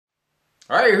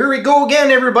Alright, here we go again,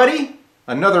 everybody.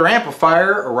 Another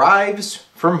amplifier arrives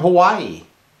from Hawaii.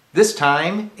 This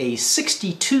time, a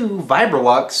 62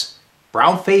 Vibrolux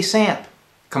Brown face amp.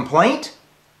 Complaint?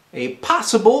 A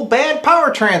possible bad power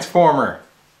transformer.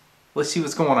 Let's see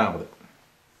what's going on with it.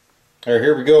 Alright,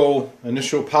 here we go.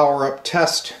 Initial power up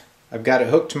test. I've got it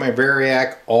hooked to my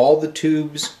Variac. All the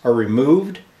tubes are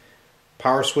removed.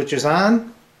 Power switch is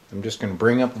on. I'm just going to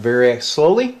bring up the Variac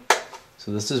slowly.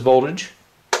 So this is voltage.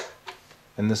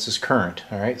 And this is current.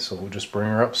 Alright, so we'll just bring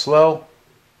her up slow.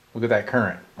 Look at that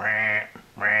current.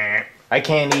 I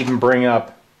can't even bring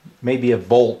up maybe a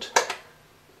volt.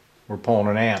 We're pulling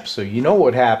an amp. So you know what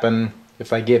would happen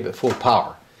if I gave it full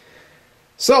power.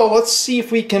 So let's see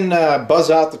if we can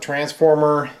buzz out the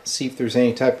transformer, see if there's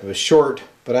any type of a short,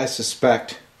 but I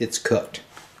suspect it's cooked.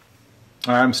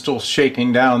 I'm still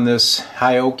shaking down this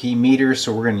Hioki meter,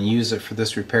 so we're going to use it for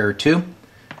this repair too.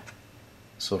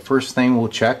 So first thing we'll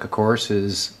check, of course,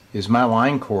 is my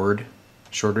line cord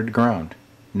shorted to ground?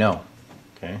 No.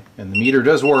 Okay, and the meter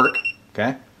does work.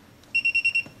 Okay.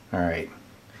 Alright.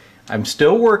 I'm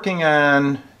still working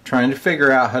on trying to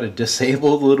figure out how to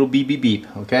disable the little beep beep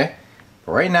beep. Okay?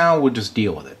 But right now we'll just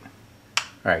deal with it.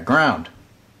 Alright, ground.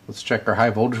 Let's check our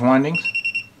high voltage windings.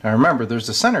 Now remember, there's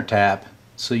a center tap,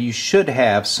 so you should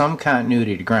have some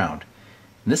continuity to ground.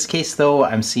 In this case though,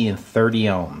 I'm seeing 30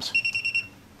 ohms.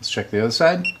 Let's check the other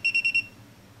side.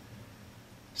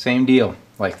 Same deal,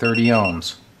 like 30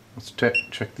 ohms. Let's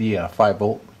check the 5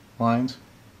 volt lines.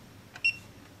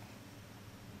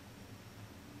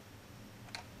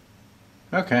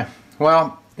 Okay,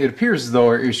 well, it appears as though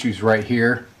our issue's right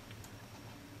here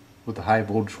with the high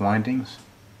voltage windings.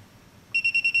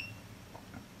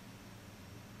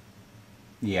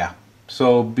 Yeah,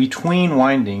 so between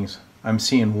windings, I'm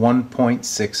seeing 1.6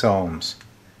 ohms.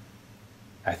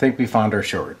 I think we found our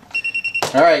short.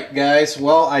 Alright guys,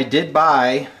 well, I did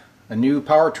buy a new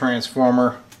power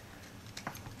transformer.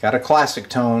 Got a classic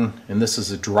tone, and this is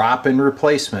a drop-in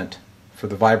replacement for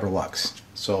the Vibrolux.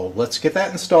 So let's get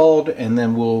that installed and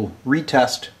then we'll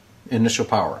retest initial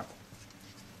power up.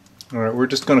 Alright, we're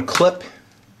just going to clip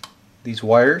these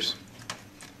wires,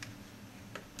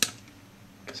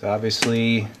 because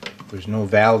obviously there's no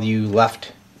value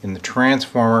left in the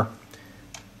transformer.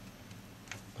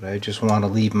 But I just want to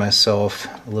leave myself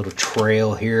a little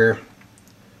trail here,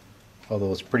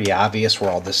 although it's pretty obvious where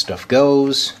all this stuff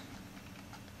goes.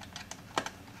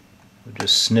 We'll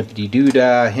just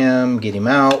snippity-doo-dah him, get him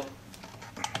out.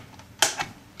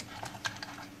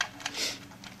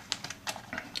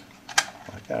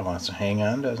 That guy wants to hang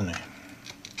on, doesn't he?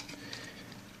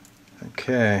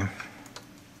 Okay.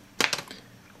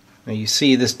 Now you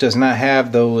see this does not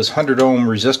have those 100 ohm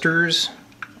resistors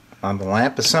on the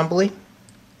lamp assembly.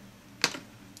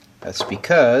 That's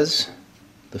because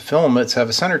the filaments have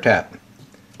a center tap.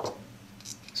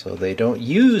 So they don't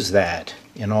use that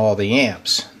in all the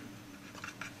amps.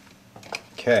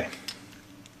 Okay.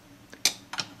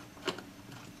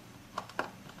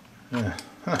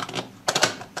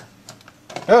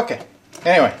 Okay.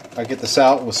 Anyway, I'll get this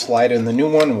out. We'll slide in the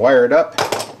new one, wire it up,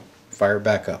 fire it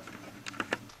back up.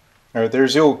 Alright,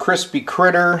 there's the old crispy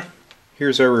critter.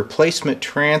 Here's our replacement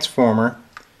transformer.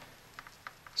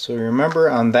 So remember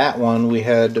on that one we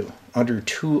had under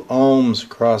 2 ohms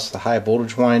across the high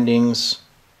voltage windings.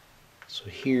 So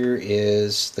here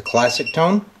is the classic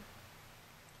tone.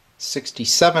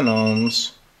 67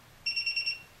 ohms.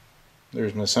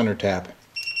 There's my center tap.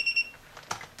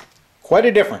 Quite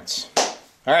a difference.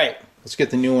 Alright, let's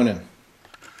get the new one in.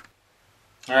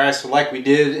 Alright, so like we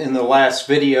did in the last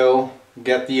video,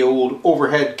 got the old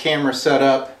overhead camera set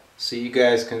up so you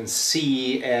guys can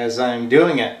see as I'm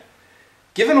doing it.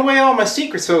 Giving away all my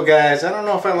secrets though, guys. I don't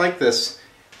know if I like this.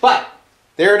 But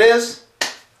there it is.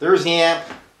 There's the amp.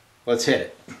 Let's hit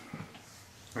it.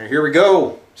 Alright, here we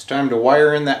go. It's time to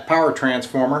wire in that power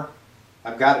transformer.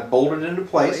 I've got it bolted into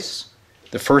place.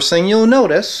 The first thing you'll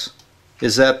notice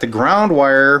is that the ground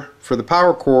wire for the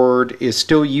power cord is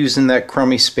still using that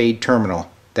crummy spade terminal.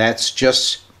 That's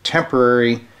just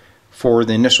temporary for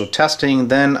the initial testing.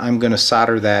 Then I'm going to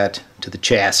solder that to the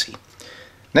chassis.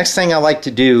 Next thing I like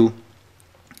to do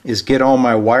is get all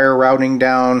my wire routing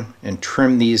down and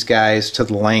trim these guys to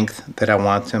the length that I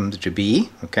want them to be.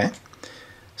 Okay,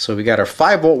 so we got our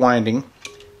 5 volt winding,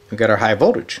 we got our high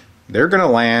voltage. They're going to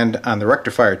land on the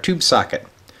rectifier tube socket,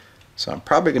 so I'm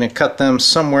probably going to cut them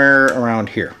somewhere around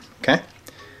here. Okay,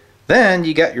 then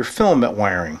you got your filament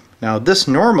wiring. Now this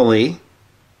normally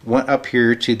went up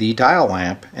here to the dial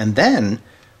lamp and then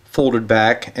folded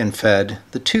back and fed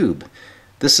the tube.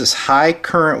 This is high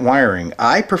current wiring.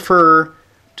 I prefer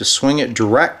to swing it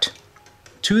direct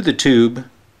to the tube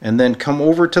and then come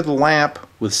over to the lamp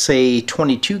with, say,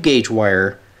 22 gauge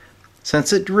wire,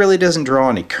 since it really doesn't draw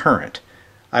any current.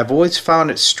 I've always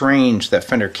found it strange that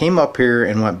Fender came up here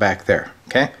and went back there.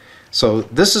 Okay, so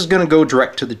this is going to go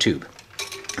direct to the tube.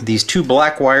 These two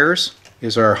black wires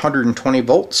is our 120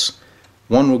 volts.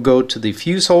 One will go to the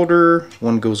fuse holder,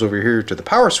 one goes over here to the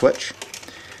power switch.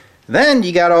 Then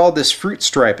you got all this fruit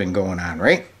striping going on,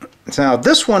 right? So now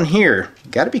this one here,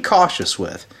 you got to be cautious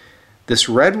with. This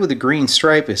red with the green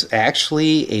stripe is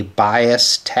actually a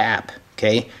bias tap,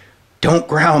 okay? Don't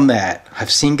ground that.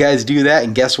 I've seen guys do that,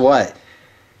 and guess what?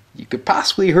 You could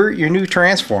possibly hurt your new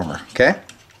transformer, okay?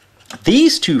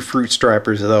 These two fruit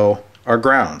stripers, though, are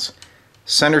grounds.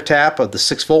 Center tap of the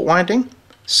 6-volt winding,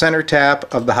 center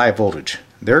tap of the high voltage.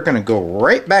 They're going to go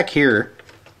right back here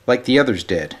like the others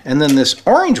did. And then this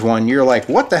orange one, you're like,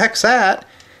 what the heck's that?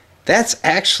 That's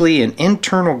actually an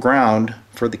internal ground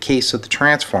for the case of the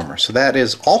transformer. So that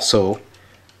is also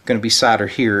going to be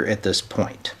soldered here at this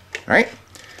point. All right.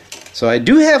 So I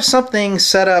do have something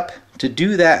set up to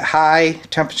do that high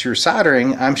temperature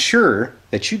soldering. I'm sure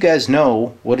that you guys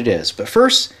know what it is. But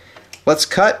first, let's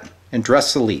cut and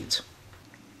dress the leads.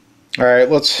 All right,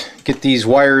 let's get these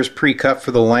wires pre-cut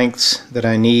for the lengths that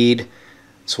I need.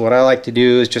 So what I like to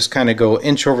do is just kind of go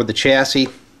inch over the chassis.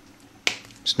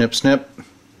 Snip, snip.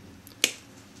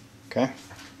 Okay.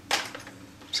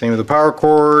 Same with the power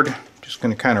cord. Just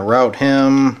going to kind of route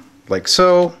him like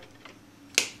so.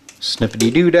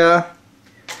 Snippity-doo-dah.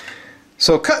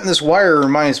 So cutting this wire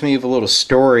reminds me of a little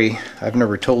story. I've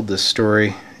never told this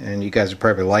story, and you guys would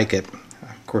probably like it.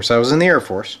 Of course, I was in the Air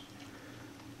Force.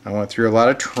 I went through a lot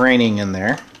of training in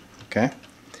there. Okay.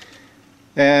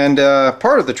 And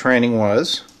part of the training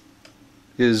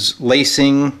is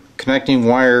lacing, connecting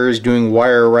wires, doing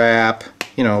wire wrap,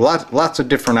 you know, lots of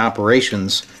different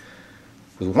operations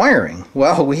with wiring.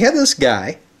 Well, we had this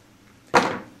guy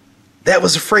that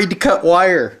was afraid to cut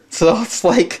wire. So it's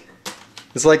like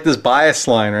this bias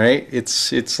line, right?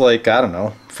 It's like, I don't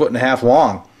know, 1.5 feet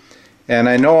long. And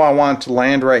I know I want to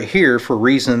land right here for a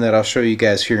reason that I'll show you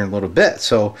guys here in a little bit.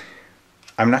 So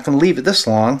I'm not going to leave it this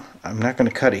long. I'm not going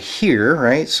to cut it here,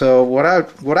 right? So what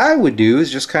I would do is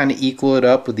just kind of equal it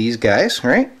up with these guys,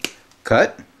 right?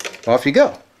 Cut, off you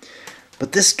go.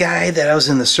 But this guy that I was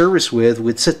in the service with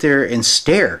would sit there and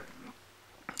stare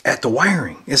at the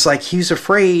wiring. It's like he's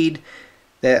afraid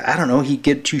that, I don't know, he'd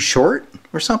get too short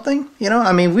or something. You know,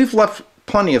 I mean, we've left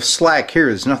plenty of slack here.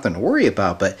 There's nothing to worry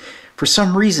about, but for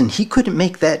some reason, he couldn't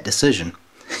make that decision.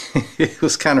 It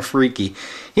was kind of freaky.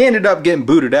 He ended up getting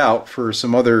booted out for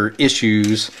some other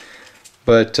issues,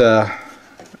 but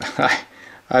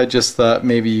I just thought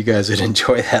maybe you guys would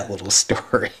enjoy that little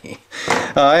story.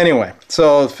 Anyway,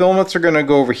 so the filaments are going to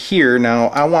go over here. Now,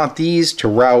 I want these to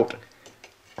route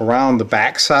around the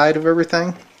back side of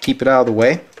everything, keep it out of the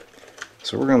way.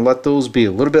 So we're going to let those be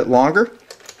a little bit longer.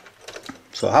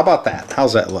 So how about that?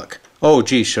 How's that look? Oh,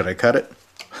 geez, should I cut it?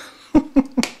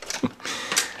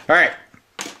 Alright,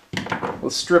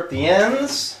 let's strip the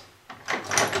ends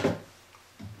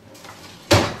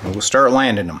and we'll start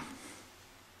landing them.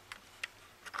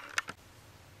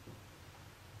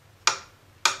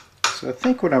 So I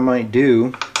think what I might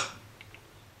do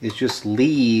is just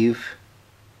leave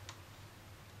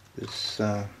this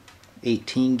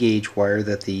 18 gauge wire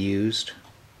that they used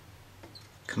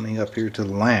coming up here to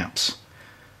the lamps.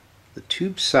 The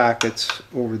tube sockets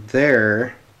over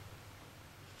there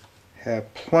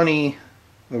have plenty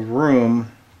of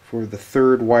room for the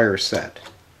third wire set.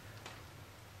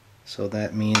 So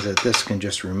that means that this can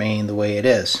just remain the way it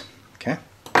is. Okay?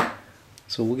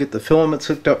 So we'll get the filaments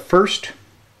hooked up first,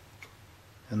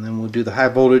 and then we'll do the high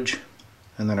voltage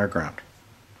and then our ground.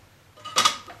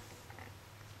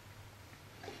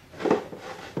 So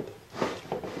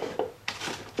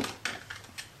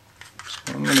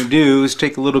what I'm going to do is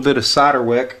take a little bit of solder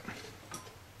wick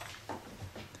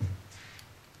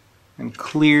and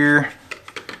clear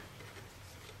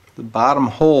the bottom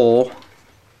hole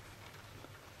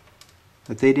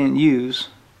that they didn't use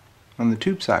on the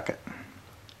tube socket.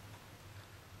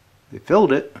 They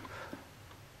filled it,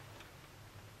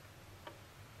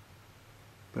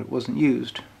 but it wasn't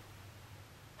used,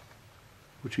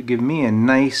 which would give me a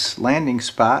nice landing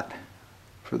spot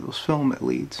for those filament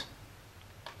leads.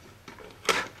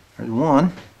 There's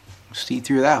one. See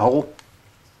through that hole.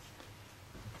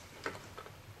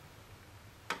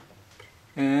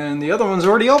 And the other one's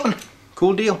already open.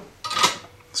 Cool deal.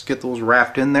 Let's get those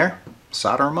wrapped in there,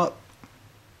 solder them up.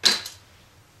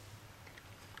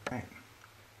 Right.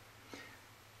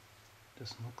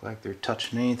 Doesn't look like they're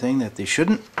touching anything that they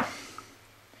shouldn't.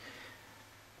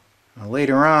 Now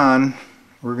later on,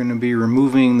 we're going to be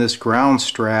removing this ground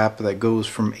strap that goes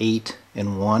from 8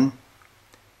 and 1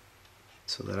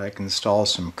 so that I can install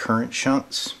some current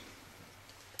shunts,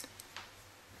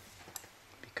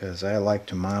 because I like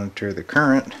to monitor the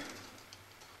current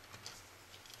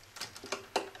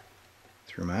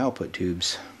through my output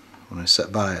tubes when I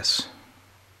set bias.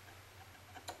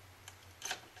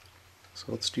 So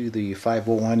let's do the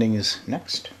 5-volt windings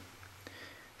next.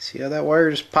 See how that wire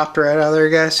just popped right out of there,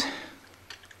 guys?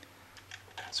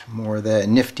 It's more of that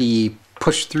nifty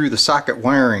push through the socket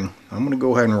wiring. I'm going to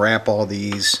go ahead and wrap all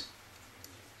these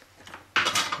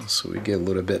so we get a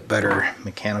little bit better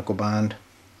mechanical bond.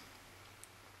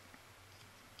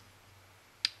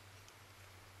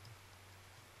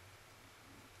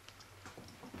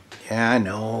 Yeah, I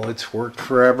know, it's worked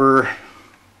forever.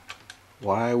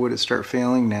 Why would it start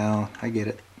failing now? I get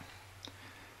it.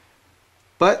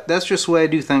 But that's just the way I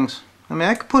do things. I mean,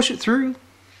 I could push it through,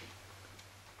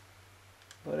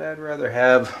 but I'd rather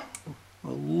have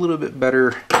a little bit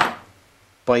better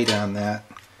bite on that.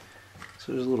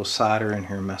 So there's a little solder in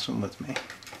here messing with me.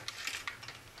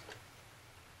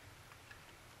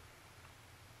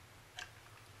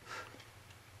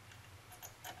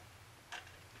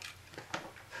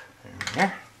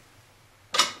 There.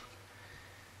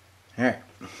 Alright,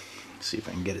 let's see if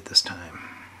I can get it this time.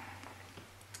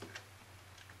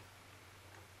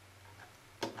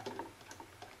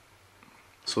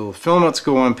 So the filaments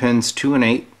go on pins 2 and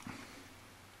 8.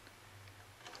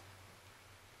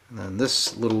 And then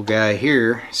this little guy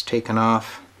here is taken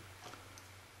off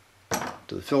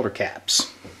to the filter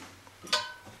caps.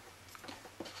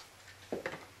 There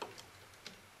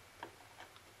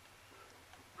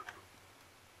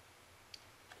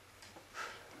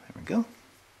we go.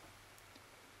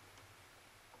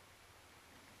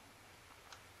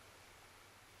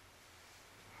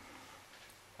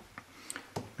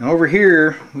 Now over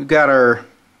here we've got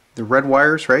the red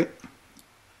wires, right?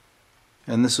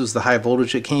 And this was the high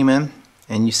voltage that came in,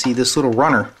 and you see this little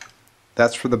runner,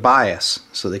 that's for the bias.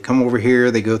 So they come over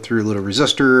here, they go through a little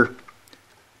resistor,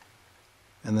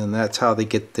 and then that's how they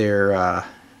get their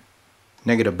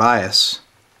negative bias.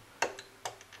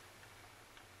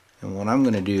 And what I'm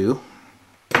going to do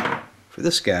for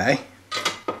this guy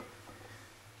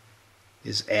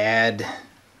is add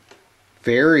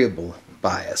variable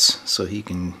bias, so he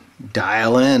can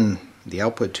dial in the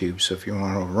output tube. So if you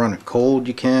want to run it cold,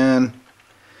 you can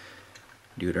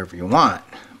do whatever you want.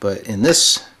 But in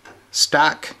this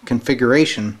stock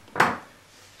configuration,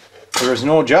 there is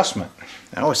no adjustment.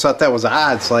 I always thought that was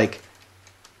odd. It's like,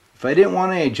 if I didn't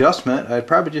want any adjustment, I'd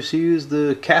probably just use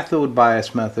the cathode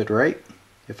bias method, right?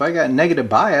 If I got negative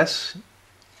bias,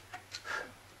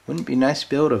 wouldn't it be nice to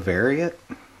be able to vary it?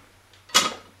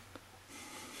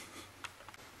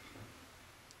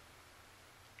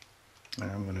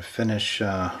 I'm going to finish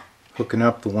hooking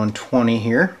up the 120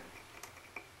 here,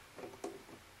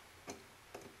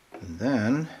 and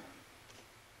then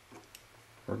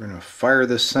we're going to fire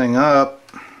this thing up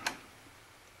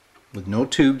with no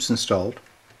tubes installed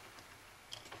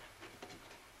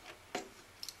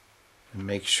and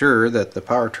make sure that the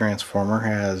power transformer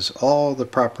has all the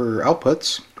proper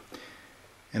outputs.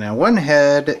 And I went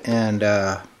ahead and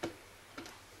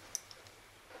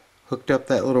hooked up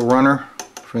that little runner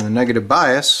for the negative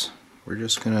bias. We're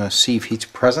just going to see if he's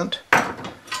present.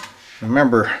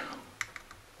 Remember,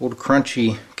 old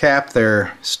crunchy cap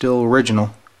there, still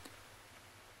original.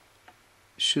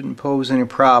 Shouldn't pose any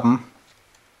problem.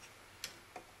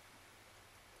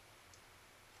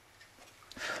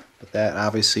 But that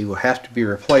obviously will have to be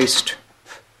replaced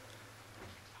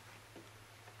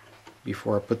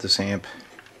before I put this amp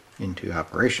into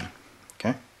operation.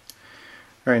 Okay.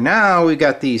 All right, now we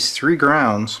got these 3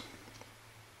 grounds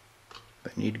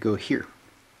that need to go here.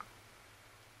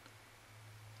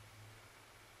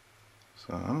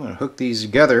 So I'm going to hook these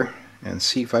together and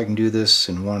see if I can do this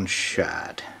in one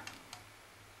shot.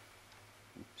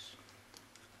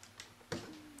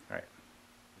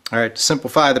 Alright, to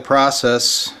simplify the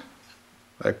process,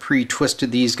 I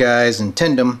pre-twisted these guys and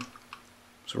tinned them.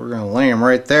 So we're going to lay them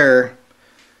right there.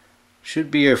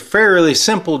 Should be a fairly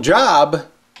simple job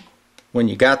when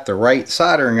you got the right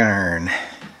soldering iron.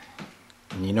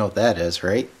 And you know what that is,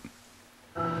 right?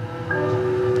 Good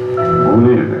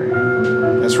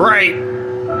evening. That's right.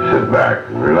 Sit back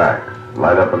and relax.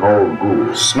 Light up an old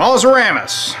ghoul.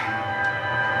 Snozeramus.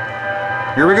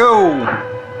 Here we go.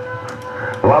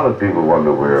 A lot of people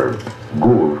wonder where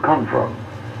ghouls come from.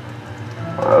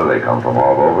 Well, they come from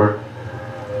all over.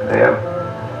 They have.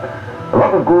 A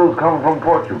lot of ghouls come from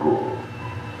Portugal.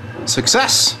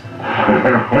 Success.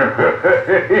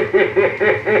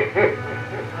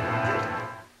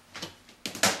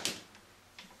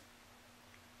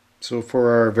 So for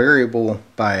our variable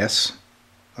bias,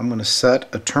 I'm going to set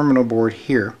a terminal board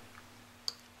here,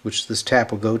 which this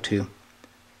tap will go to.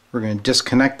 We're going to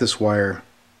disconnect this wire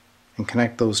and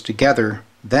connect those together.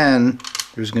 Then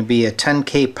there's going to be a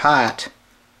 10K pot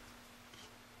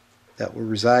that will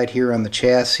reside here on the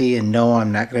chassis, and no,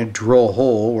 I'm not going to drill a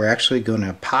hole. We're actually going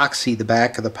to epoxy the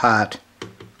back of the pot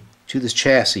to this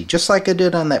chassis, just like I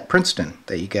did on that Princeton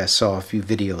that you guys saw a few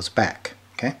videos back.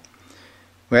 Okay,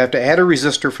 we have to add a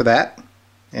resistor for that,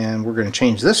 and we're going to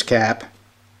change this cap,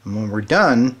 and when we're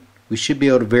done we should be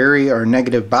able to vary our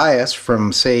negative bias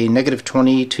from, say, negative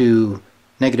 20 to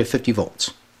negative 50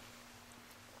 volts.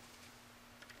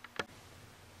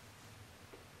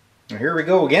 Now here we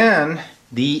go again,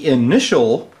 the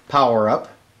initial power up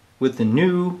with the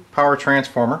new power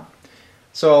transformer.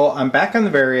 So I'm back on the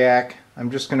Variac.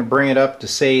 I'm just going to bring it up to,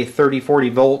 say,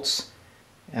 30-40 volts.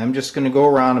 I'm just going to go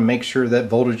around and make sure that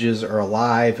voltages are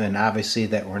alive, and obviously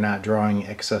that we're not drawing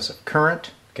excessive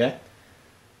current. Okay,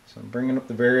 so I'm bringing up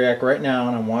the Variac right now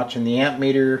and I'm watching the amp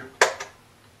meter.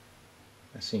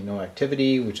 I see no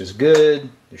activity, which is good.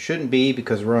 There shouldn't be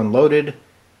because we're unloaded.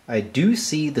 I do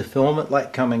see the filament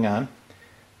light coming on.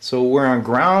 So we're on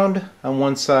ground on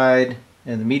one side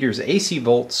and the meter's AC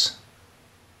volts.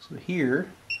 So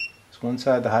here is one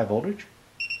side the high voltage.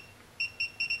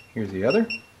 Here's the other.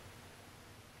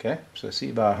 Okay, so I see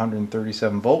about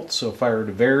 137 volts. So if I were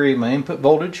to vary my input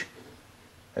voltage,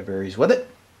 that varies with it.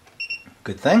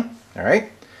 Good thing. All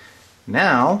right.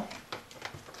 Now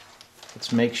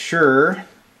let's make sure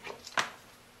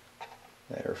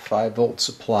that our 5-volt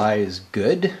supply is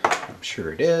good. I'm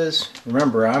sure it is.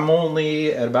 Remember, I'm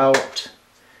only at about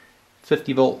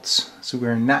 50 volts, so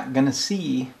we're not going to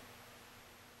see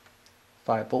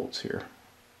 5 volts here.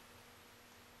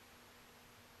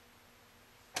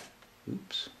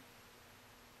 Oops.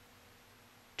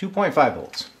 2.5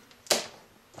 volts.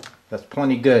 That's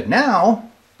plenty good. Now,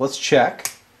 let's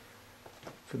check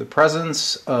for the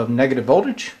presence of negative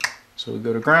voltage. So we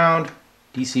go to ground,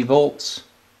 DC volts,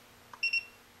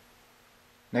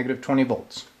 negative 20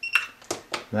 volts.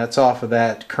 That's off of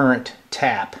that current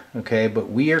tap, okay? But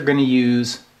we are going to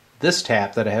use this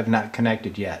tap that I have not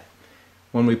connected yet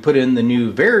when we put in the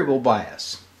new variable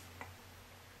bias.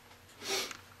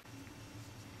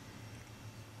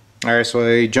 Alright, so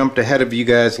I jumped ahead of you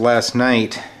guys last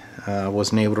night.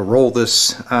 Wasn't able to roll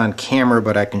this on camera,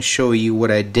 but I can show you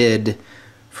what I did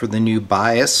for the new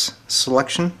bias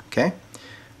selection. Okay,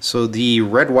 so the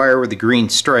red wire with the green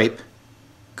stripe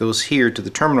goes here to the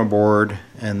terminal board,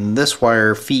 and this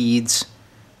wire feeds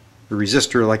the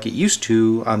resistor like it used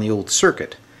to on the old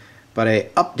circuit. But I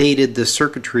updated the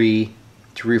circuitry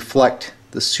to reflect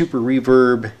the Super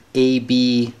Reverb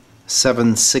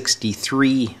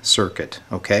AB763 circuit.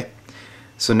 Okay,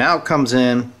 so now it comes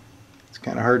in. It's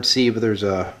kind of hard to see, but there's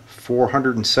a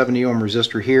 470 ohm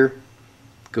resistor here.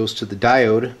 It goes to the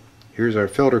diode. Here's our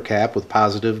filter cap with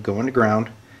positive going to ground.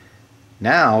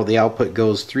 Now the output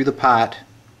goes through the pot,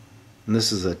 and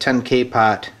this is a 10K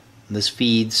pot, and this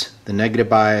feeds the negative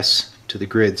bias to the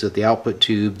grids of the output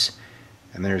tubes,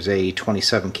 and there's a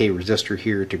 27K resistor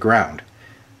here to ground.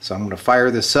 So I'm going to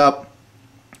fire this up,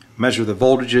 measure the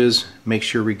voltages, make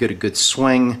sure we get a good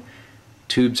swing.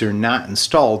 Tubes are not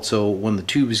installed, so when the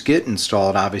tubes get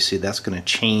installed, obviously that's going to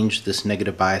change this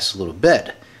negative bias a little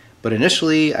bit. But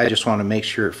initially, I just want to make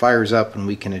sure it fires up and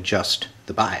we can adjust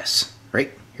the bias.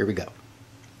 Right? Here we go.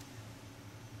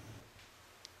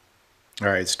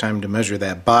 Alright, it's time to measure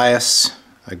that bias.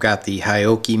 I've got the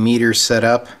Hioki meter set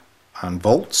up on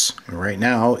volts, and right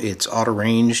now it's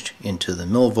auto-ranged into the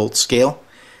millivolt scale.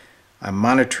 I'm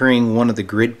monitoring one of the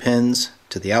grid pins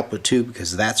to the output tube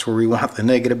because that's where we want the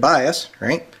negative bias,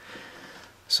 right?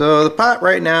 So the pot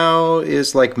right now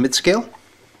is like mid-scale.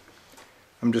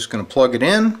 I'm just going to plug it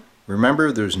in.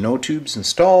 Remember, there's no tubes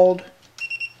installed.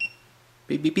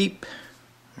 Beep, beep, beep.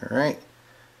 Alright,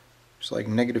 it's like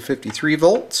negative 53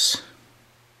 volts.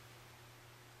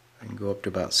 I can go up to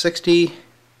about 60,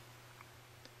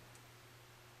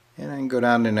 and I can go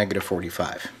down to negative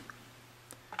 45.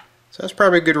 So that's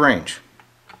probably a good range.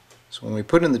 So when we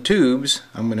put in the tubes,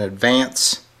 I'm going to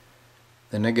advance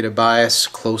the negative bias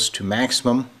close to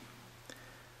maximum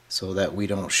so that we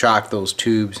don't shock those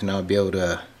tubes, and I'll be able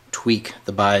to tweak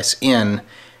the bias in.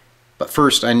 But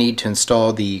first I need to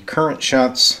install the current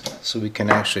shunts so we can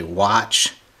actually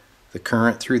watch the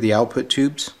current through the output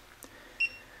tubes.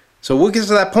 So we'll get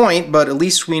to that point, but at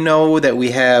least we know that we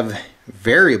have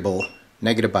variable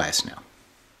negative bias now.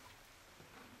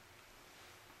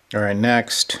 Alright,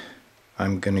 next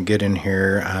I'm going to get in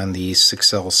here on the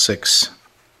 6L6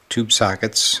 tube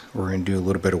sockets. We're going to do a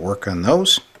little bit of work on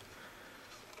those.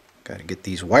 Got to get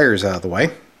these wires out of the way.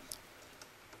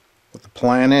 What the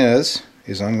plan is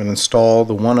I'm going to install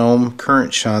the 1 ohm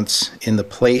current shunts in the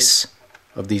place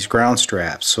of these ground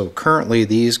straps. So currently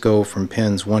these go from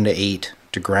pins 1 to 8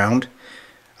 to ground.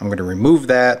 I'm going to remove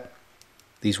that.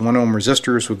 These 1 ohm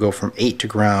resistors will go from 8 to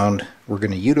ground. We're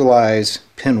going to utilize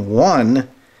pin 1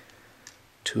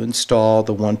 to install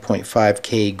the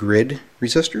 1.5K grid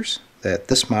resistors that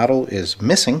this model is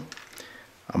missing.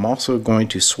 I'm also going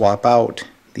to swap out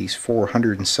these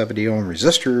 470 ohm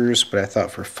resistors, but I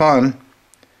thought for fun,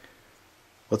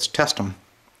 let's test them.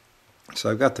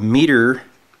 So I've got the meter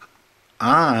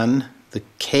on the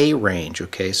K range,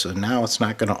 okay, so now it's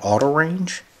not going to auto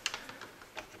range,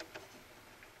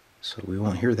 so we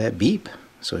won't hear that beep.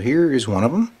 So here is one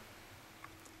of them,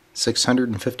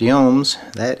 650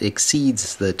 ohms. That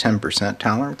exceeds the 10%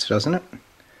 tolerance, doesn't it?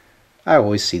 I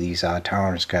always see these odd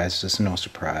tolerance guys, it's no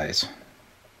surprise.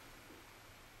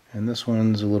 And this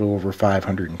one's a little over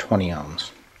 520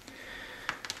 ohms.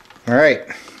 Alright,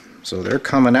 so they're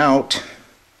coming out.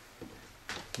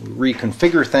 We'll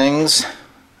reconfigure things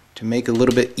to make it a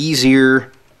little bit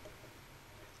easier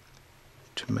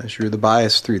to measure the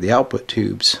bias through the output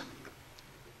tubes.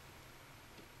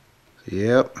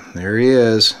 Yep, there he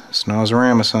is,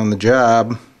 Snozeramus on the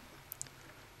job.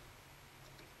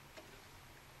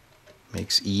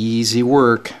 Makes easy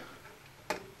work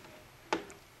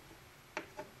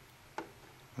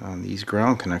on these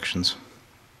ground connections.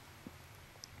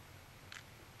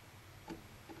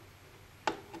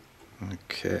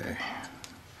 Okay.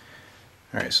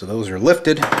 Alright, so those are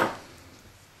lifted.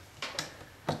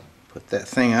 Put that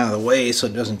thing out of the way so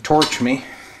it doesn't torch me.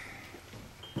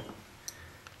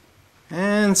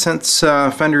 And since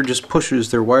Fender just pushes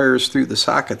their wires through the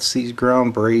sockets, these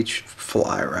ground braids should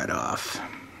fly right off.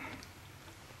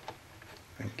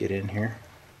 Get in here.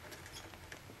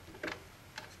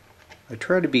 I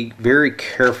try to be very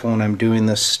careful when I'm doing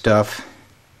this stuff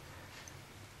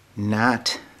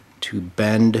not to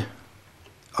bend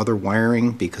other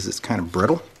wiring because it's kind of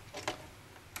brittle.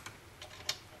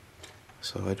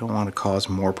 So I don't want to cause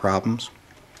more problems.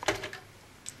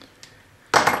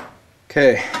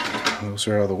 Okay, those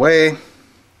are out of the way.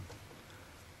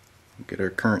 Get our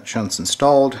current shunts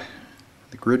installed,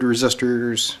 the grid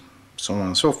resistors, so on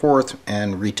and so forth,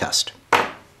 and retest.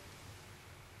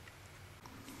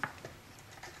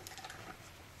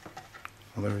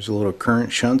 Well, there's a little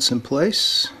current shunts in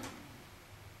place.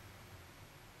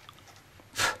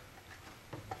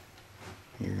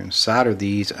 You're going to solder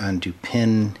these onto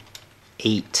pin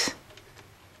 8.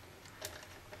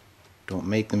 Don't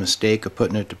make the mistake of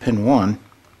putting it to pin 1,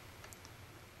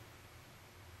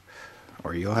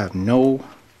 or you'll have no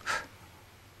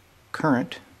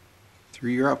current through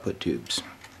your output tubes.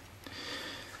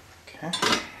 Okay.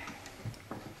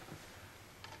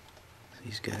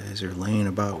 These guys are laying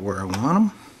about where I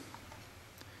want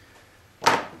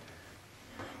them.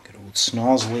 Good old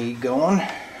snoz lead going.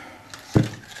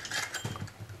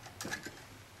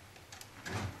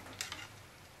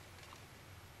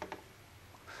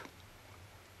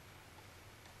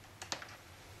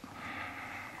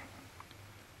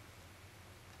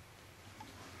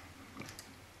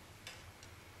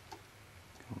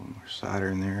 Solder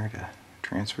in there to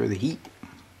transfer the heat.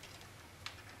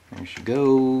 There she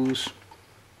goes.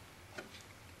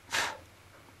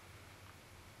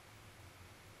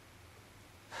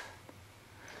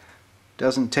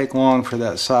 Doesn't take long for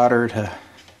that solder to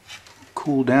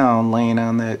cool down laying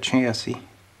on that chassis.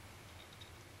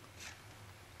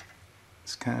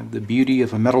 It's kind of the beauty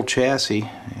of a metal chassis.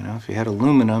 You know, if you had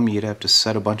aluminum, you'd have to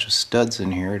set a bunch of studs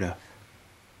in here to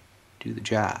do the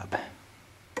job.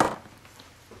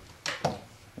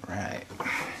 Right.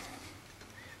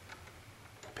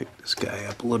 Pick this guy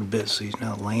up a little bit so he's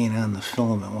not laying on the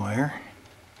filament wire.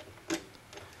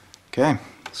 Okay,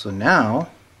 so now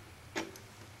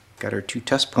got our 2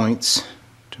 test points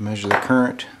to measure the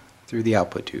current through the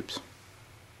output tubes.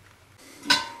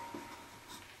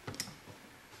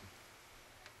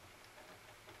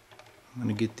 I'm going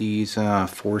to get these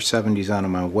 470s out of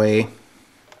my way.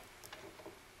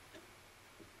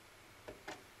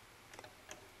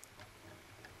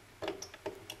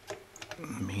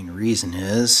 Reason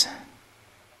is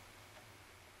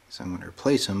I'm going to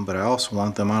replace them, but I also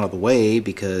want them out of the way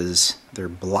because they're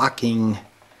blocking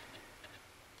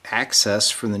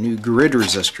access for the new grid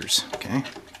resistors. Okay,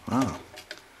 wow,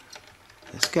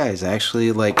 this guy's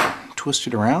actually like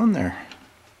twisted around there.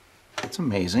 That's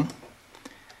amazing.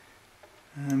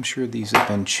 I'm sure these have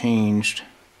been changed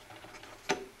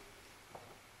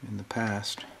in the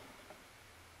past.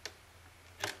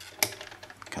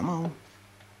 Come on.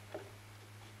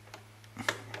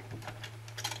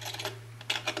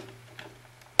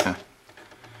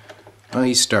 Oh,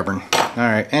 he's stubborn.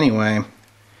 Alright, anyway,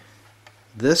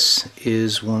 this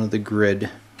is one of the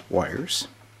grid wires.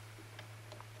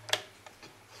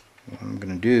 What I'm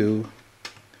going to do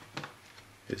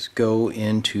is go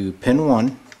into pin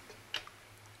 1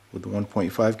 with the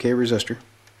 1.5K resistor,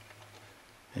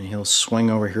 and he'll swing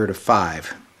over here to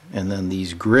 5, and then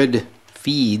these grid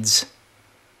feeds,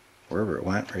 wherever it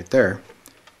went, right there,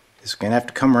 is going to have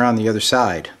to come around the other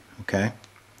side. Okay,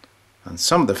 on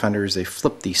some of the Fenders they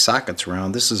flip these sockets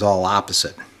around. This is all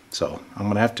opposite, so I'm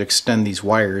going to have to extend these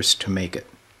wires to make it.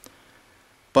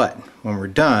 But when we're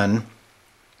done,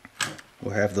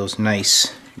 we'll have those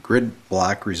nice grid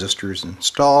block resistors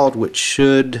installed, which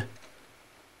should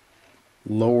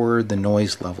lower the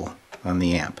noise level on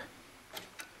the amp.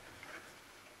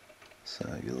 So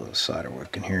I'll get a little solder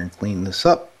wick in here and clean this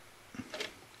up.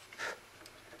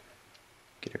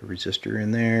 Get a resistor in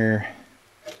there,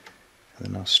 and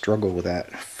then I'll struggle with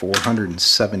that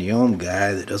 470 ohm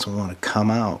guy that doesn't want to come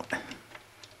out.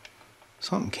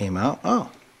 Something came out.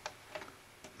 Oh,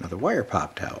 another wire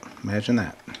popped out. Imagine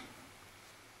that.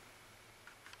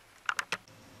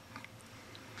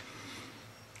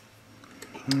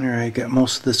 Alright, got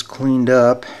most of this cleaned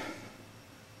up.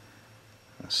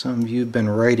 Some of you have been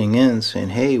writing in saying,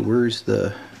 hey, where's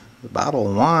the bottle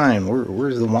of wine?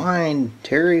 Where's the wine,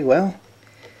 Terry? Well,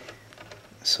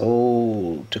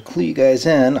 so to clue you guys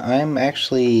in, I'm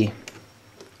actually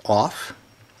off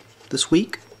this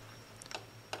week.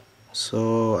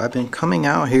 So I've been coming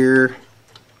out here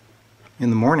in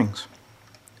the mornings.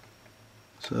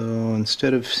 So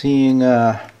instead of seeing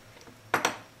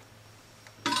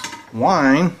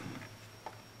wine,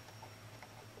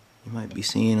 you might be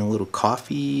seeing a little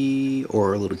coffee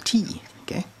or a little tea.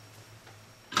 Okay,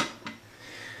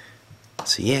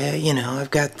 so yeah, you know,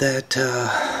 I've got that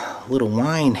little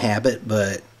wine habit,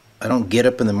 but I don't get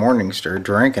up in the morning and start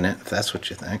drinking it, if that's what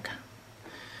you think.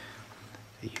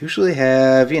 I usually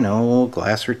have, you know, a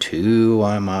glass or two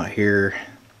while I'm out here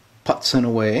putzing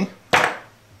away,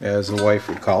 as the wife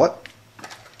would call it.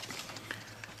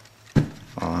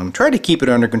 Try to keep it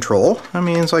under control. I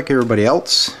mean, it's like everybody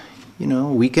else. You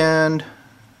know, weekend,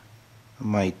 I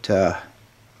might do a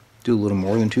little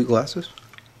more than 2 glasses.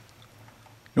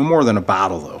 No more than a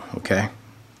bottle, though, okay?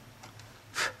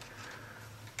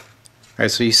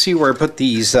 Alright, so you see where I put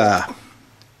these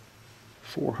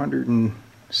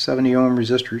 470 ohm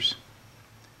resistors.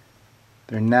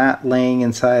 They're not laying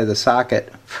inside the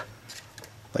socket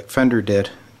like Fender did,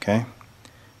 okay?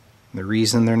 The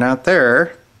reason they're not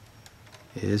there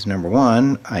is, number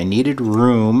one, I needed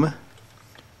room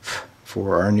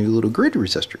for our new little grid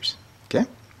resistors, okay?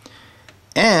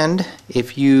 And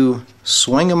if you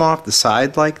swing them off the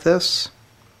side like this,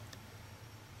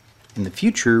 in the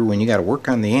future when you got to work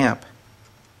on the amp,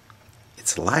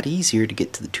 it's a lot easier to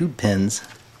get to the tube pins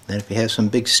than if you have some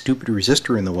big stupid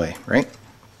resistor in the way, right?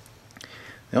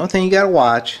 The only thing you got to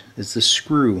watch is the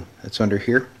screw that's under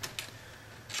here.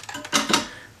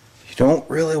 You don't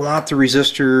really want the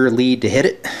resistor lead to hit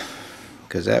it,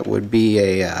 because that would be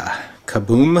a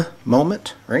kaboom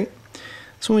moment, right?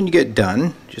 So when you get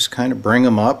done, just kind of bring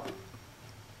them up,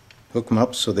 hook them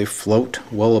up so they float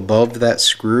well above that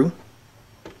screw,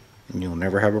 and you'll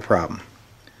never have a problem.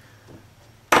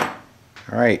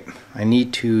 Alright, I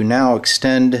need to now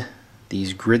extend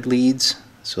these grid leads.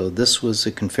 So this was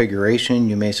the configuration.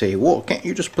 You may say, well, can't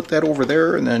you just put that over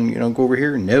there and then, you know, go over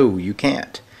here? No, you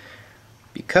can't.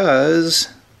 Because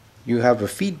you have a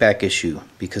feedback issue,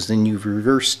 because then you've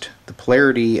reversed the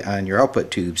polarity on your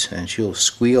output tubes and she'll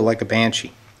squeal like a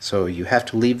banshee. So you have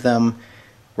to leave them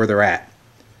where they're at.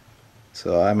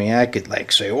 So I mean, I could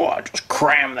like say, well, I'll just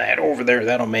cram that over there,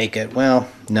 that'll make it. Well,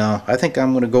 no, I think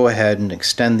I'm going to go ahead and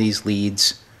extend these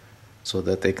leads so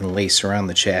that they can lace around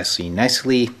the chassis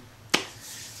nicely,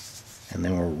 and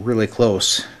then we're really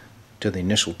close to the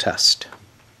initial test.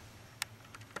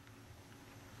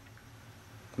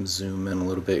 Zoom in a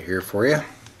little bit here for you.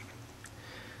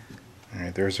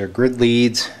 Alright, there's our grid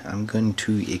leads. I'm going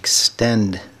to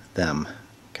extend them.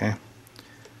 Okay.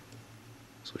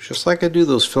 So just like I do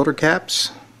those filter caps,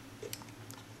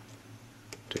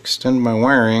 to extend my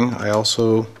wiring, I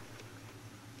also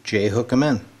J-hook them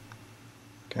in.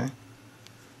 Okay.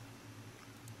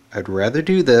 I'd rather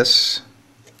do this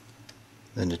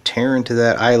than to tear into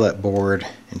that eyelet board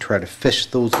and try to fish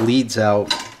those leads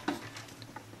out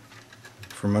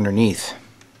from underneath.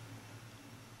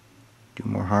 Do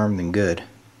more harm than good.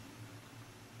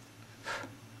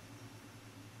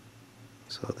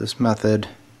 So this method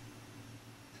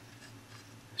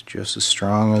is just as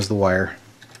strong as the wire.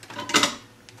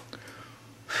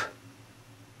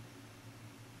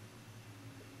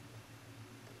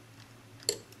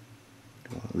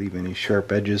 Don't leave any these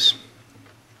sharp edges.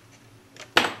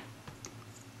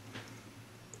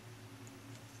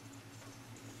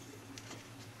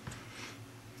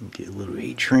 Get a little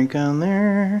heat shrink on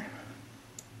there.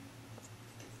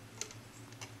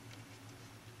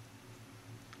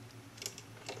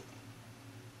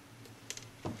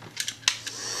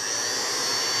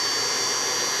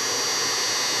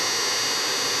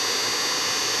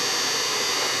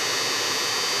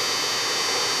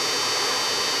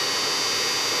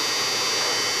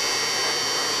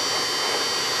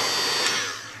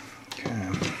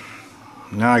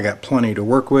 Now I got plenty to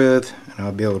work with, and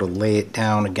I'll be able to lay it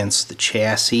down against the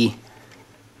chassis,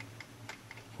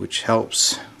 which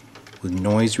helps with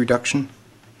noise reduction,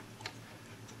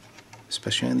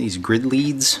 especially on these grid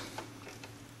leads.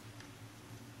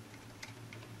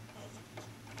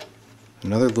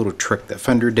 Another little trick that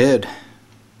Fender did,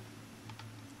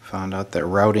 found out that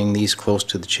routing these close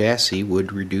to the chassis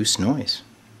would reduce noise.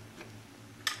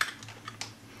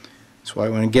 That's why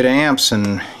when I get amps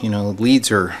and leads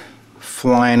are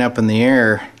flying up in the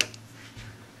air,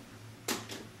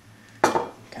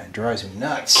 kind of drives me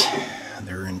nuts.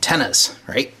 They're antennas,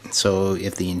 right? So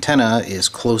if the antenna is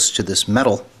close to this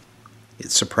metal,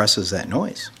 it suppresses that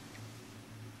noise.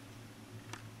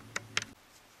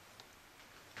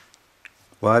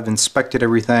 Well, I've inspected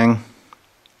everything.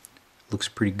 Looks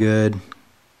pretty good.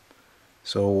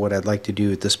 So what I'd like to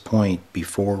do at this point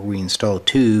before we install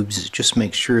tubes is just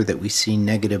make sure that we see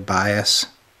negative bias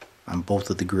on both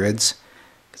of the grids,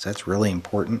 because that's really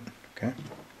important. Okay,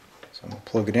 so I'm going to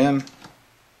plug it in.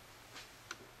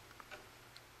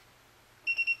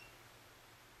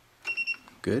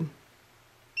 Good.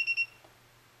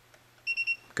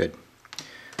 Good.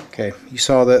 Okay, you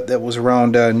saw that that was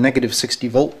around negative 60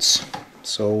 volts.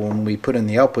 So when we put in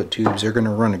the output tubes, they're going to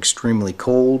run extremely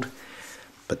cold,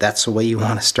 but that's the way you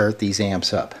want to start these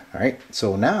amps up. Alright,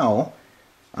 so now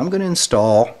I'm going to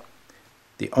install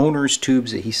the owner's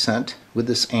tubes that he sent with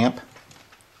this amp,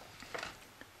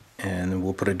 and then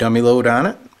we'll put a dummy load on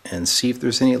it and see if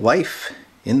there's any life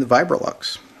in the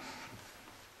Vibrolux.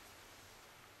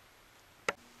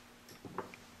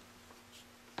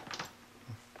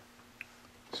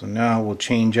 So now we'll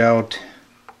change out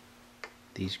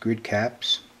these grid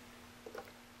caps.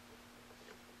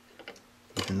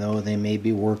 Even though they may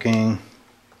be working,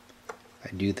 I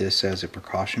do this as a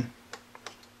precaution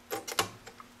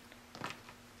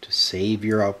to save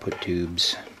your output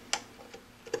tubes.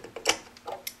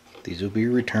 These will be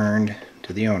returned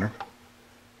to the owner,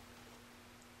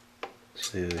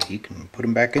 so he can put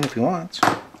them back in if he wants.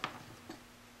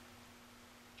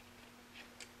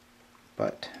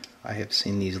 But I have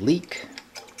seen these leak,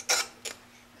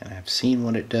 and I've seen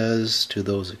what it does to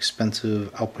those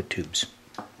expensive output tubes.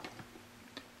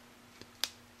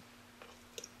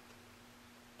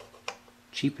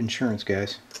 Cheap insurance,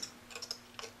 guys.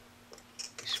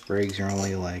 These sprays are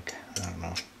only like, I don't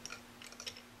know,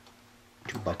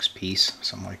 $2 a piece,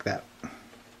 something like that.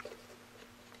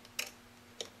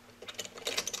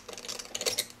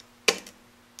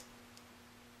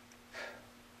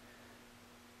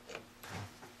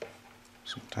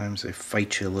 Sometimes they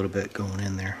fight you a little bit going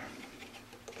in there.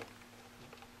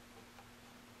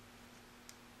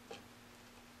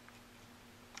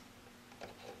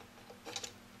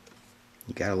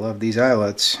 You gotta love these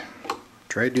eyelets.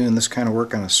 Try doing this kind of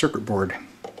work on a circuit board.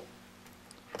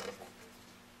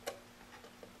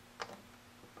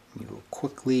 You will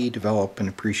quickly develop an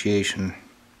appreciation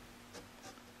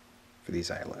for these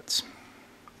eyelets.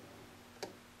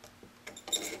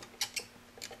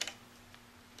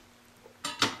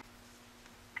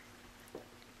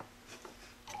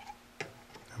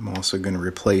 I'm also going to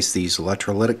replace these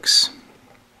electrolytics.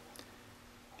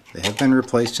 They have been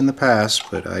replaced in the past,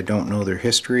 but I don't know their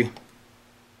history.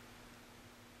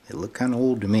 They look kind of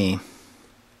old to me.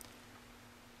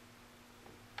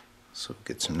 So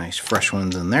get some nice fresh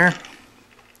ones in there.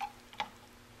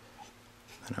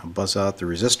 And I'll buzz out the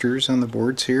resistors on the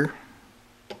boards here.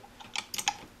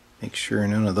 Make sure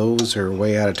none of those are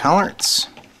way out of tolerance.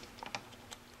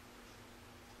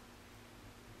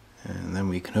 And then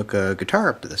we can hook a guitar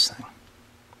up to this thing.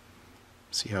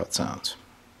 See how it sounds.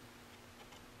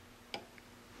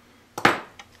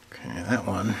 Okay, that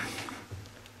one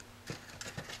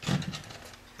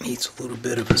needs a little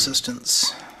bit of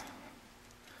assistance.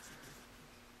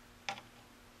 A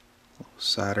little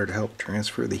solder to help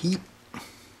transfer the heat.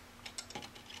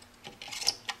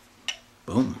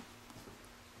 Boom.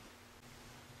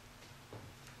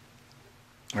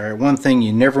 Alright, one thing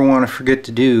you never want to forget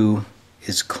to do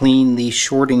is clean these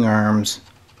shorting arms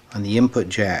on the input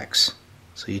jacks.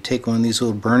 So you take one of these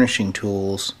little burnishing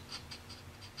tools,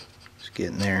 just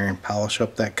get in there and polish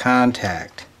up that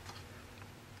contact.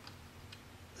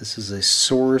 This is a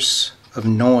source of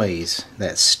noise,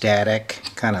 that static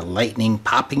kind of lightning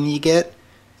popping you get.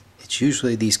 It's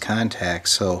usually these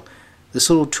contacts. So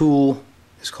this little tool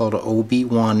is called an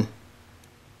OB1.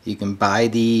 You can buy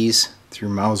these through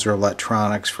Mauser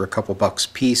Electronics for a couple bucks a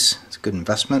piece. It's a good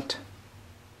investment.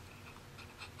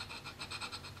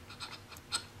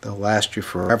 They'll last you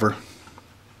forever.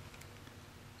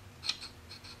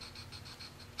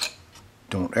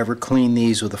 Don't ever clean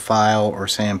these with a file or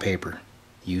sandpaper.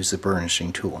 Use the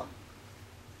burnishing tool.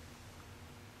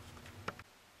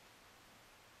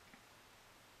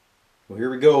 Well,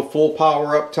 here we go, full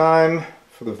power up time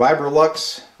for the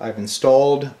Vibrolux. I've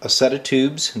installed a set of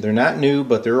tubes. They're not new,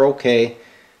 but they're okay.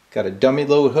 Got a dummy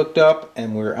load hooked up,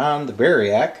 and we're on the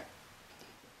variac.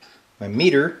 My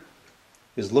meter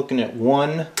is looking at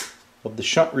one of the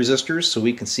shunt resistors so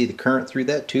we can see the current through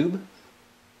that tube.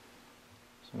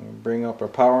 So we'll bring up our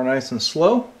power nice and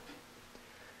slow.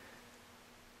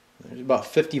 There's about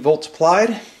 50 volts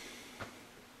applied.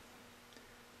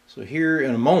 So here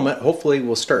in a moment, hopefully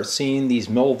we'll start seeing these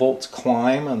millivolts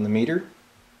climb on the meter,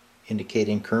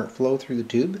 indicating current flow through the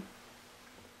tube.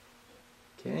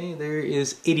 Okay, there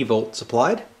is 80 volts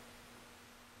applied.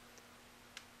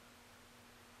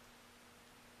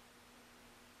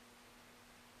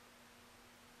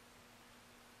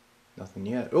 Nothing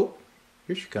yet. Oh,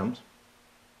 here she comes.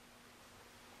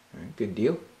 All right, good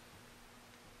deal.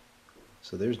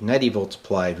 So there's 90 volts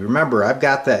applied. Remember, I've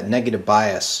got that negative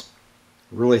bias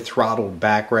really throttled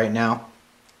back right now.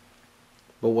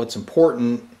 But what's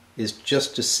important is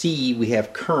just to see we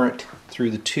have current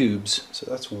through the tubes. So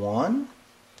that's one.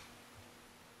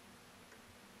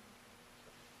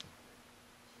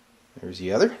 There's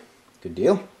the other. Good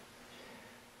deal.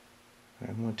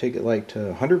 I'm going to take it like to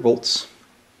 100 volts.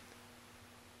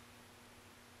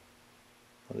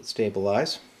 Let it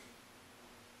stabilize.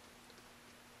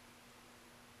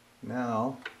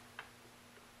 Now,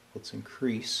 let's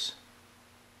increase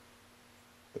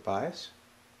the bias.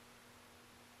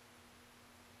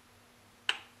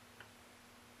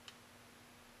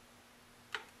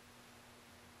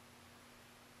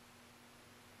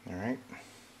 All right.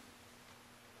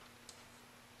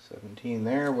 17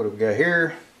 there. What do we got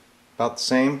here? About the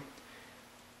same.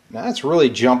 Now it's really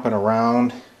jumping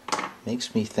around.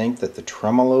 Makes me think that the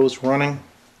tremolo's running.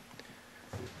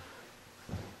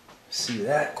 See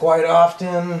that quite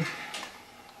often.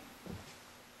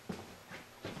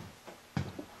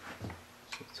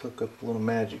 So let's hook up a little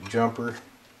magic jumper.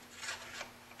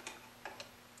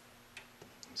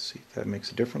 Let's see if that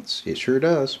makes a difference. It sure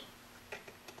does.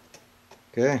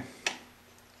 Okay.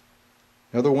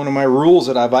 Another one of my rules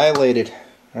that I violated.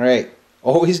 Alright,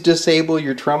 always disable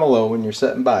your tremolo when you're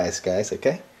setting bias, guys,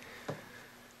 okay?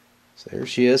 So there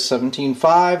she is, 17.5.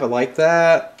 I like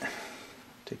that.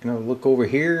 Take another look over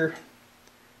here.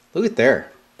 Look at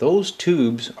there. Those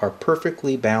tubes are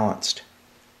perfectly balanced.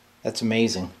 That's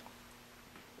amazing.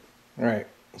 Alright,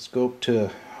 let's go up to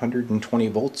 120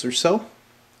 volts or so.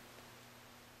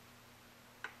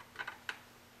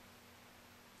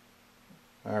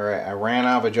 Alright, I ran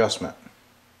out of adjustment.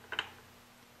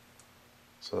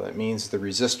 So that means the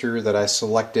resistor that I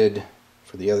selected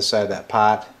for the other side of that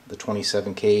pot, the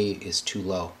 27K, is too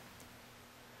low.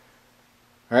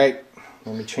 Alright,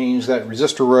 let me change that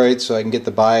resistoroid so I can get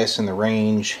the bias in the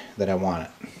range that I want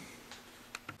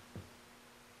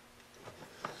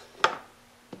it.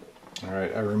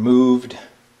 Alright, I removed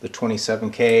the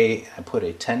 27K. I put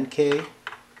a 10K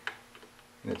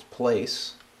in its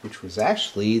place, which was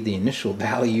actually the initial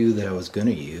value that I was going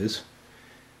to use.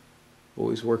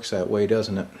 Always works that way,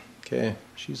 doesn't it? Okay,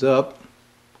 she's up.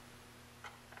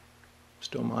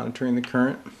 Still monitoring the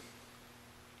current.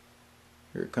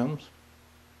 Here it comes.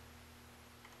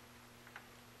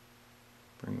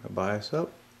 Bring the bias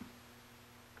up.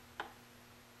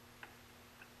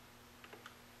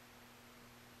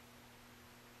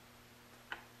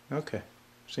 Okay,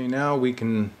 see, now we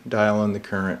can dial in the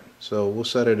current. So we'll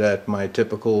set it at my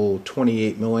typical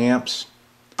 28 milliamps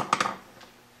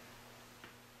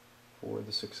for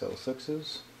the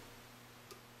 6L6s.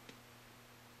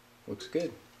 Looks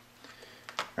good.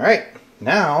 Alright,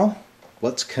 now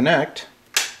let's connect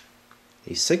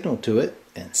a signal to it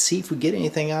and see if we get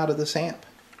anything out of this amp.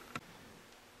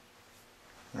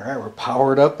 Alright, we're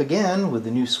powered up again with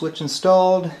the new switch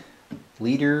installed.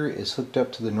 Leader is hooked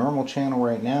up to the normal channel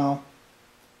right now.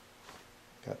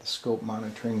 Got the scope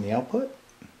monitoring the output.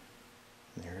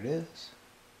 There it is.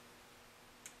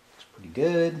 Looks pretty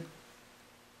good.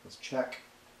 Let's check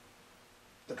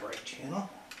the bright channel.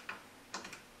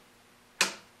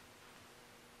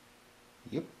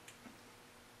 Yep.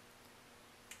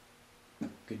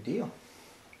 Good deal.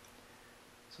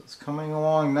 So it's coming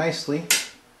along nicely.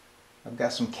 I've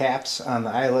got some caps on the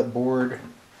eyelet board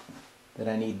that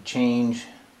I need to change,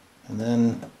 and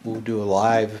then we'll do a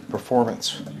live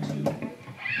performance.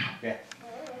 Okay.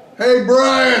 Hey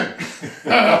Brian!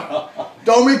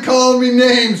 Don't be calling me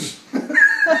names.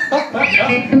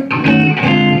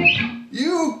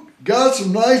 You got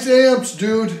some nice amps,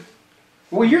 dude.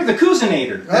 Well, you're the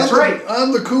Cousinator. That's right.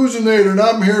 I'm the Cousinator, and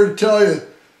I'm here to tell you,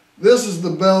 this is the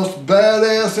most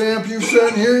badass amp you've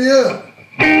sent here yet.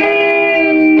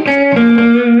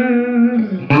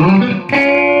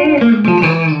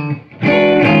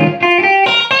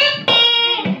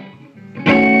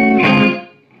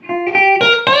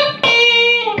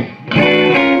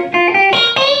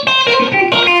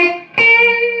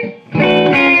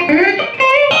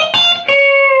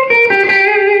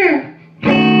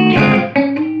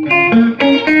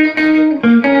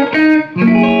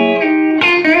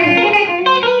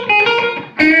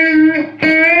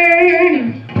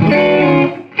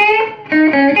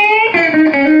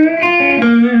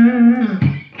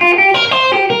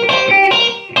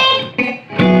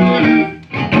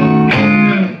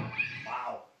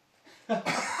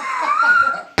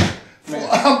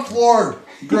 I'm floored.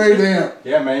 Great amp.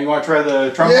 Yeah, man. You want to try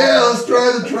the tremolo? Yeah, let's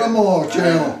try the tremolo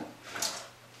channel.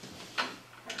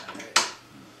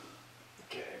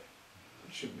 Okay.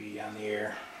 It should be on the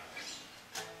air.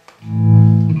 I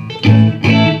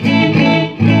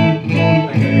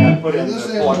gotta put in This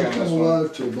the amp plug will on come this one.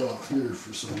 alive to about here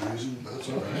for some reason. That's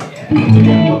all right. Yeah, you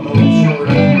gotta put a little shorter.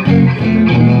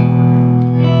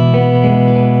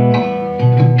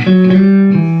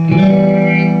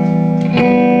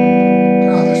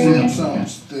 God, this amp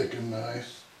sounds thick and nice.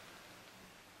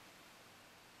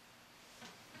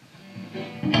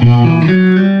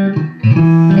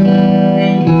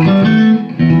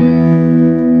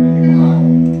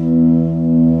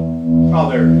 Oh,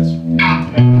 there it is.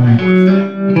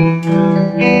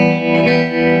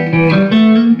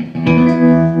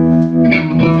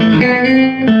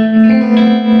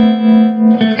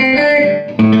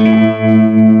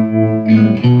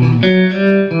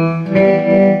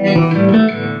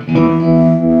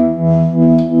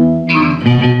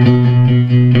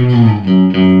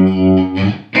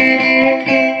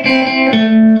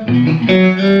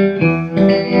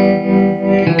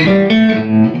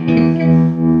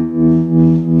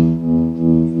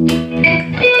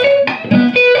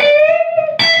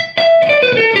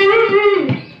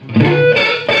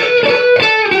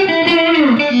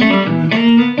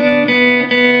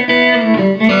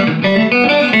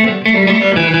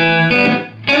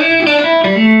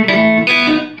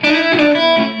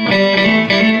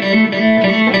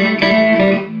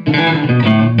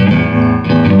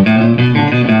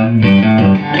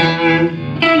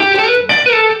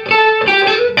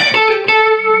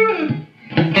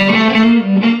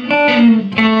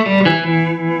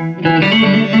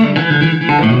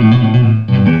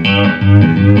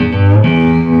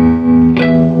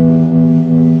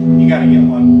 You gotta get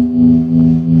one.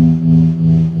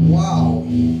 Wow.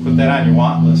 Put that on your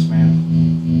want list, man.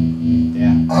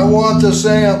 Yeah. I want this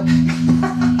amp.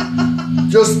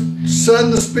 Just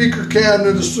send the speaker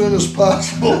cabinet as soon as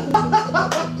possible.